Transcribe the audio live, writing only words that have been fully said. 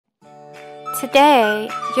Today,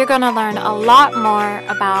 you're going to learn a lot more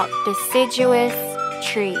about deciduous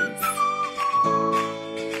trees.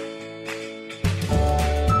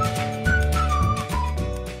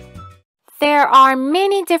 There are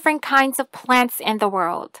many different kinds of plants in the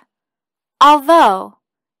world. Although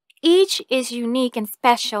each is unique and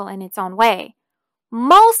special in its own way,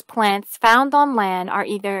 most plants found on land are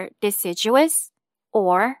either deciduous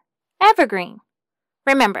or evergreen.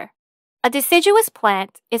 Remember, a deciduous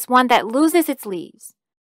plant is one that loses its leaves.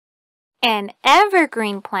 An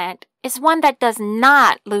evergreen plant is one that does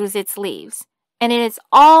not lose its leaves, and it is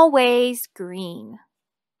always green.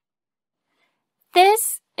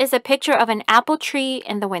 This is a picture of an apple tree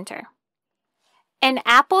in the winter. An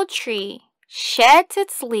apple tree sheds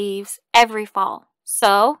its leaves every fall,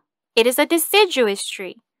 so it is a deciduous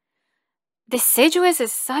tree. Deciduous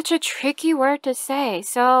is such a tricky word to say,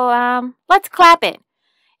 so let's clap it.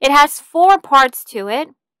 It has 4 parts to it,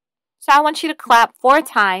 so I want you to clap 4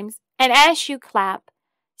 times, and as you clap,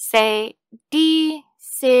 say deciduous.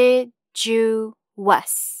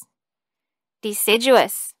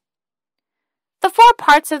 Deciduous. The 4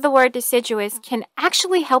 parts of the word deciduous can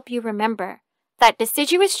actually help you remember that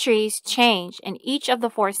deciduous trees change in each of the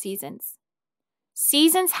 4 seasons.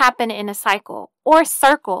 Seasons happen in a cycle or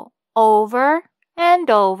circle over and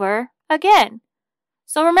over again.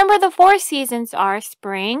 So remember, the 4 seasons are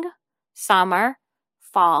spring, summer,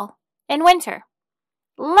 fall, and winter.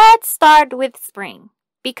 Let's start with spring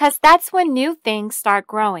because that's when new things start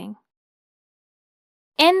growing.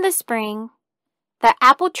 In the spring, the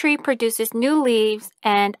apple tree produces new leaves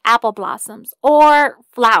and apple blossoms or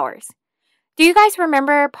flowers. Do you guys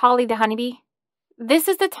remember Polly the honeybee? This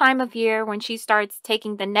is the time of year when she starts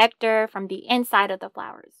taking the nectar from the inside of the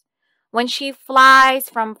flowers. When she flies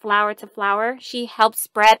from flower to flower, she helps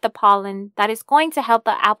spread the pollen that is going to help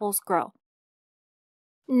the apples grow.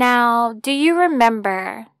 Now, do you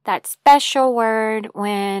remember that special word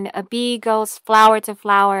when a bee goes flower to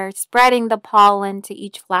flower, spreading the pollen to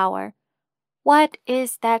each flower? What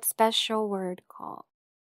is that special word called?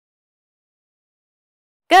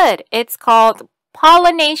 Good, it's called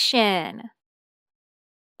pollination.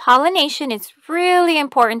 Pollination is really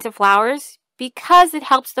important to flowers because it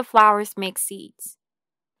helps the flowers make seeds.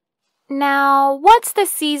 Now, what's the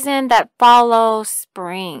season that follows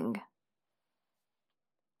spring?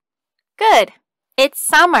 Good, it's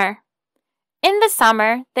summer. In the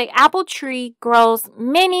summer, the apple tree grows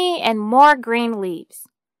many and more green leaves.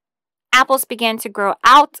 Apples begin to grow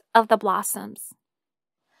out of the blossoms.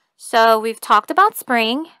 So we've talked about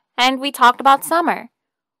spring and we talked about summer.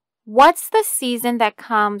 What's the season that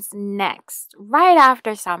comes next, right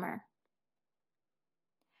after summer?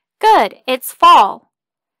 Good, it's fall.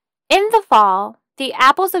 In the fall, the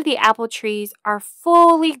apples of the apple trees are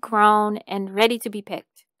fully grown and ready to be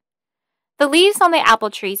picked. The leaves on the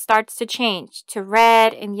apple tree starts to change to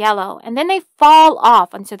red and yellow, and then they fall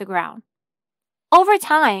off onto the ground. Over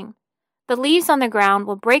time, the leaves on the ground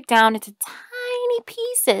will break down into tiny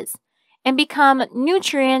pieces and become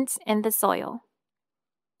nutrients in the soil.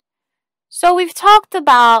 So we've talked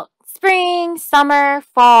about spring, summer,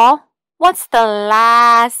 fall. What's the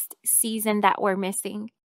last season that we're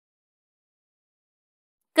missing?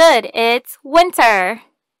 Good, it's winter.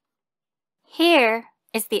 Here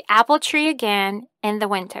is the apple tree again in the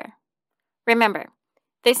winter. Remember,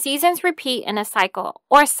 the seasons repeat in a cycle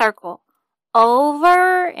or circle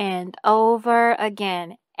over and over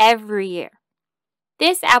again every year.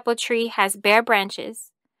 This apple tree has bare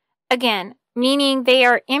branches, again, meaning they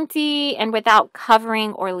are empty and without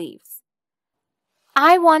covering or leaves.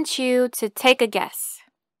 I want you to take a guess.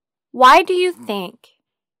 Why do you think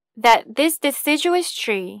that this deciduous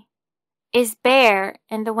tree is bare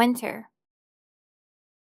in the winter?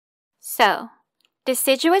 So,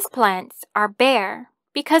 deciduous plants are bare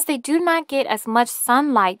because they do not get as much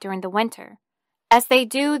sunlight during the winter as they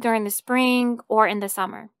do during the spring or in the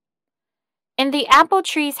summer. In the apple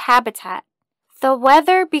tree's habitat, the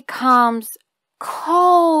weather becomes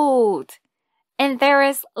cold and there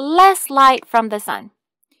is less light from the sun.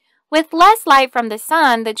 With less light from the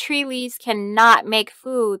sun, the tree leaves cannot make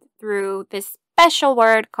food through this special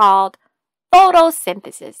word called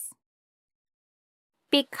photosynthesis.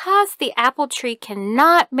 Because the apple tree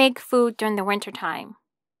cannot make food during the wintertime,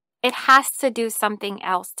 it has to do something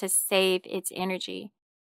else to save its energy.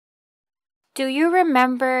 Do you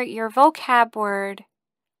remember your vocab word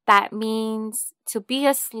that means to be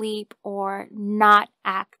asleep or not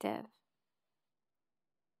active?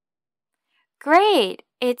 Great,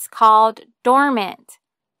 it's called dormant.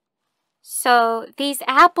 So these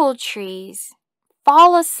apple trees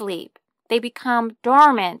fall asleep they become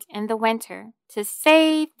dormant in the winter to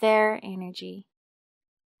save their energy.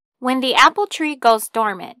 When the apple tree goes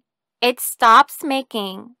dormant, it stops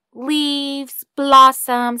making leaves,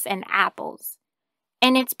 blossoms, and apples,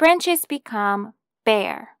 and its branches become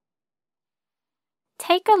bare.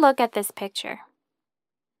 Take a look at this picture.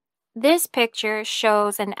 This picture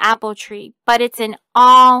shows an apple tree, but it's in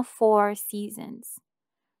all 4 seasons.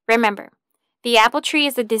 Remember, the apple tree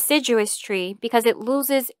is a deciduous tree because it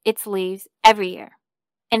loses its leaves every year.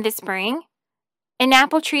 In the spring, an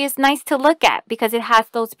apple tree is nice to look at because it has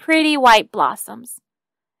those pretty white blossoms.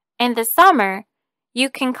 In the summer, you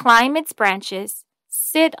can climb its branches,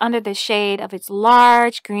 sit under the shade of its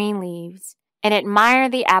large green leaves, and admire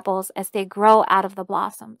the apples as they grow out of the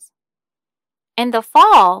blossoms. In the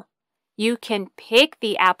fall, you can pick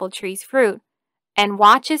the apple tree's fruit and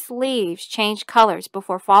watch its leaves change colors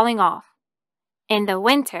before falling off. In the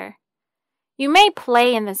winter, you may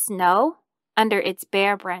play in the snow under its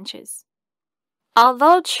bare branches.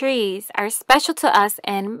 Although trees are special to us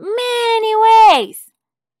in many ways,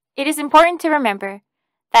 it is important to remember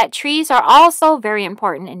that trees are also very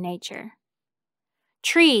important in nature.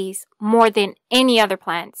 Trees, more than any other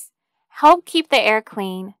plants, help keep the air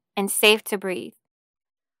clean and safe to breathe,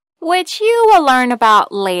 which you will learn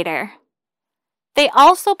about later. They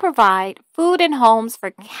also provide food and homes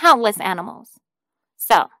for countless animals.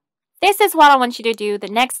 So, this is what I want you to do the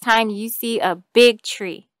next time you see a big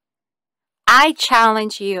tree. I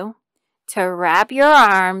challenge you to wrap your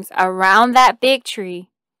arms around that big tree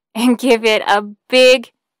and give it a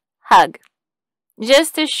big hug,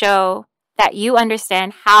 just to show that you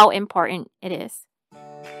understand how important it is.